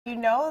You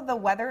know, the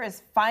weather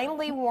is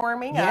finally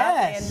warming up,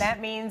 and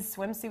that means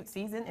swimsuit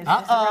season is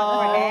just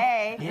around the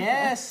way.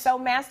 Yes. So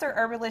Master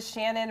Herbalist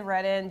Shannon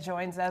Redden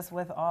joins us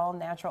with all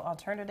natural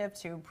alternative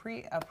to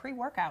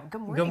pre-workout.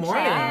 Good morning, Good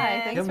morning.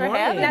 Shannon. Thanks for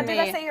having me. me. Did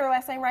I say your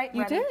last name right?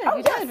 You Redden? did. Oh,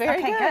 you yes. did. Very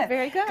okay, good.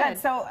 Very good. Good.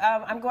 So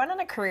I'm going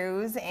on a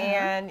cruise,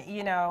 and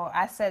you know,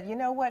 I said, you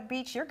know what,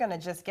 Beach, you're going to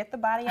just get the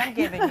body I'm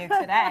giving you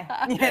today,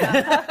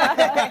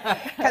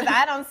 because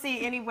I don't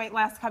see any weight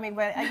loss coming.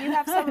 But you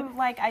have some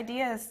like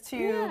ideas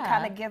to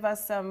kind of give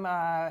us some.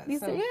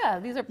 These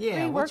are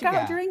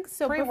pre-workout drinks.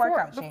 So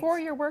before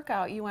your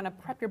workout, you want to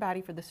prep your body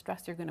for the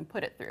stress you're going to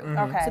put it through.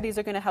 Okay. So these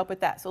are going to help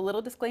with that. So a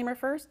little disclaimer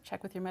first,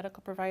 check with your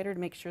medical provider to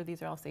make sure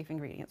these are all safe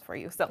ingredients for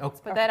you. So let's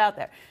put that out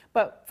there.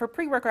 But for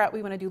pre-workout,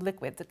 we want to do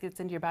liquids. It gets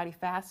into your body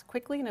fast,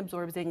 quickly, and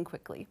absorbs in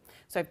quickly.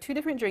 So I have two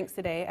different drinks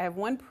today. I have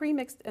one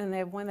pre-mixed, and I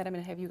have one that I'm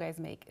going to have you guys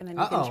make, and then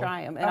you can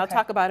try them. And I'll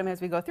talk about them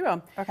as we go through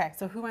them. Okay.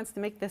 So who wants to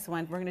make this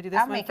one? We're going to do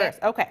this one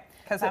first. Okay.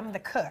 Because I'm the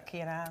cook,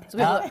 you know. So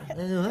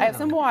I have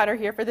some water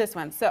here for this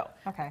one. So.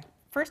 Okay.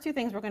 First two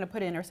things we're going to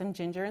put in are some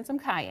ginger and some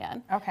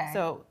cayenne. Okay.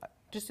 So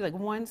just do like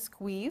one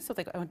squeeze, so it's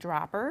like a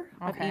dropper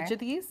of each of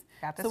these.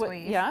 Got the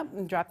squeeze.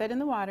 And drop that in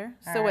the water.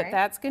 What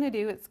that's going to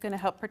do, it's going to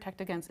help protect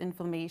against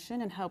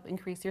inflammation and help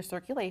increase your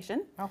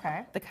circulation.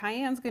 Okay. The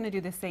cayenne's going to do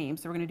the same,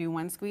 so we're going to do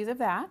one squeeze of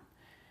that.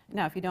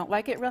 Now, if you don't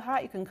like it real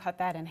hot, you can cut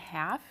that in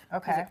half.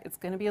 Okay. It's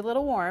going to be a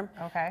little warm.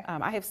 Okay.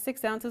 I have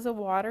 6 ounces of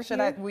water here.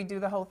 Should we do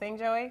the whole thing,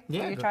 Joey?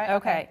 Yeah. You try it?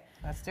 Okay.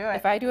 Let's do it.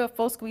 If I do a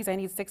full squeeze, I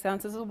need 6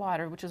 ounces of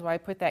water, which is why I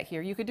put that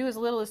here. You could do as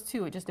little as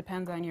 2. It just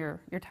depends on your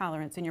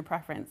tolerance and your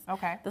preference.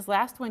 Okay. This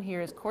last one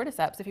here is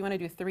cordyceps. If you want to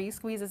do 3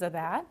 squeezes of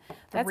that.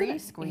 That's 3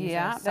 squeezes?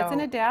 Yeah, that's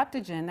an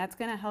adaptogen. That's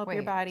going to help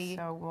your body.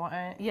 So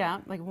 1. Yeah,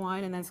 like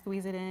 1 and then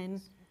squeeze it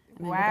in.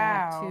 And then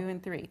wow. 2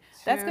 and 3.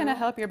 That's going to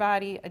help your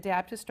body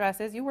adapt to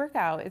stress as you work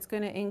out. It's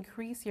going to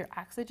increase your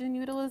oxygen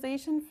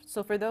utilization.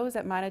 So for those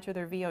that monitor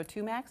their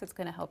VO2 max, it's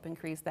going to help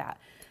increase that.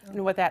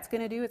 And what that's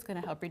going to do, it's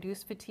going to help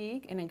reduce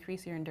fatigue and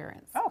increase your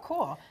endurance. Oh,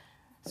 cool.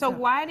 So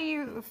why do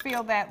you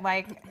feel that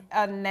like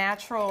a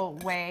natural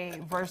way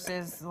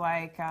versus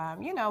like,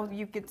 you know,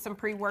 you get some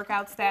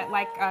pre-workouts that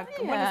like,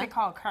 what is it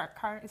called?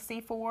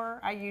 C4?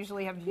 I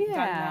usually have done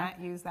that,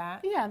 used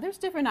that. Yeah, there's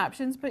different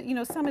options, but you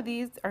know, some of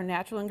these are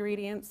natural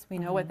ingredients. We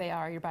know what they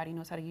are. Your body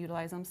knows how to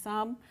utilize them.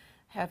 Some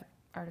have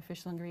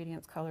artificial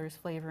ingredients, colors,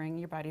 flavoring.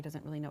 Your body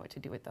doesn't really know what to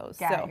do with those.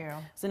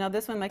 So now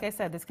this one, like I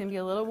said, this can be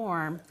a little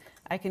warm.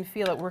 I can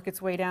feel it work its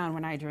way down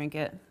when I drink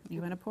it. You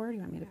want to pour it?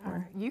 You want me to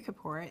pour? You could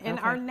pour it. And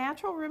are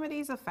natural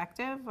remedies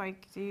effective?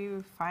 Like, do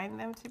you find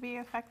them to be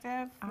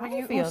effective?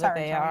 I feel that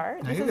they are.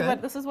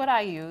 This is what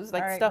I use,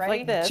 like stuff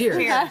like this. Cheers.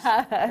 Cheers.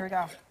 Here we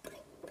go.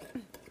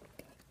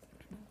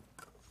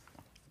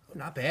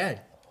 Not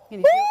bad. Can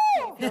you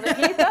feel the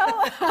heat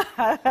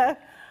though?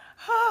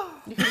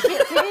 You can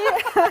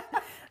see?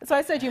 So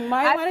I said you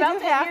might want to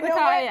do half the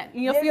cayenne.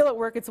 You'll feel it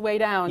work its way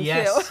down too.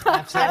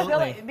 Absolutely. I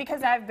feel it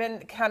because I've been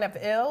kind of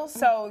ill,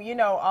 so you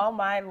know all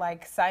my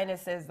like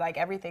sinuses, like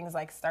everything's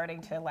like starting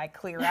to like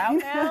clear out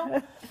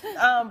now.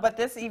 But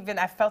this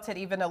I felt it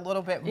even a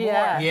little bit more.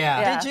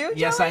 Yeah. Did you, Joey?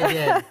 Yes, I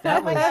did.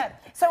 That was good.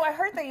 So I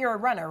heard that you're a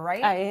runner,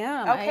 right? I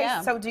am. Okay. I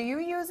am. So do you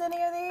use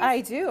any of these?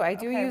 I do. I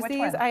do use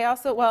these. One? I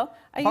also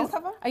Both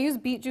of them? I use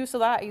beet juice a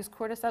lot. I use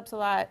cordyceps a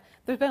lot.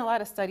 There's been a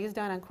lot of studies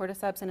done on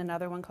cordyceps and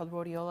another one called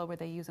rhodiola where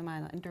they use them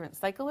on endurance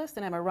cyclists.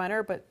 And I'm a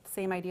runner, but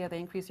same idea. They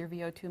increase your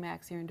VO2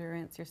 max, your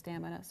endurance, your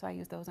stamina. So I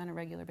use those on a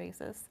regular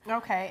basis.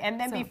 Okay. And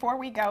then before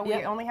we go, we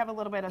only have a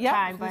little bit of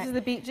time. This is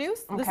the beet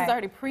juice. Okay. This is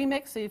already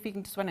pre-mixed, so if you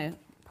can just want to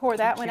pour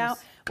that one out.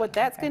 What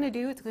that's going to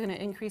do, it's going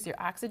to increase your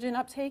oxygen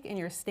uptake and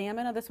your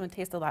stamina. This one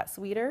tastes a lot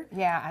sweeter.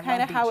 Yeah, I love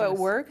kind of beet how juice. It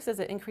works is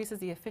it increases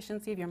the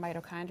efficiency of your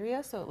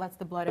mitochondria, so it lets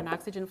the blood and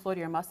oxygen flow to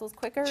your muscles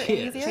quicker and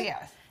easier. Cheers.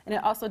 And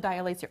it also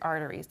dilates your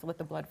arteries to let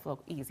the blood flow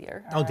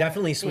easier. Oh,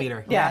 definitely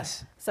sweeter.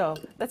 Yes. So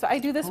that's why I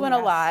do this one a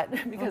lot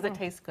because it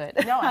tastes good.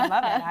 No, I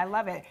love it. I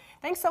love it.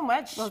 Thanks so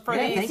much for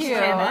these. Thank you.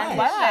 I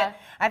love it.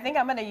 I think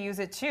I'm going to use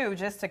it too,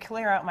 just to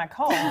clear out my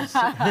colds.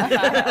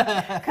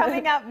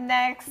 Coming up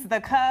next,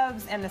 the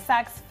Cubs and the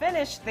Sox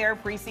finished their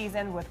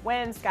preseason with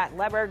wins. Scott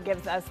Leber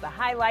gives us the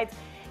highlights.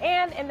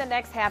 And in the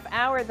next half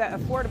hour, the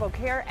Affordable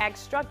Care Act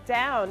struck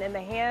down in the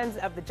hands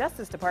of the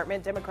Justice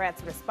Department.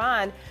 Democrats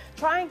respond,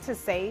 trying to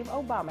save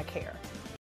Obamacare.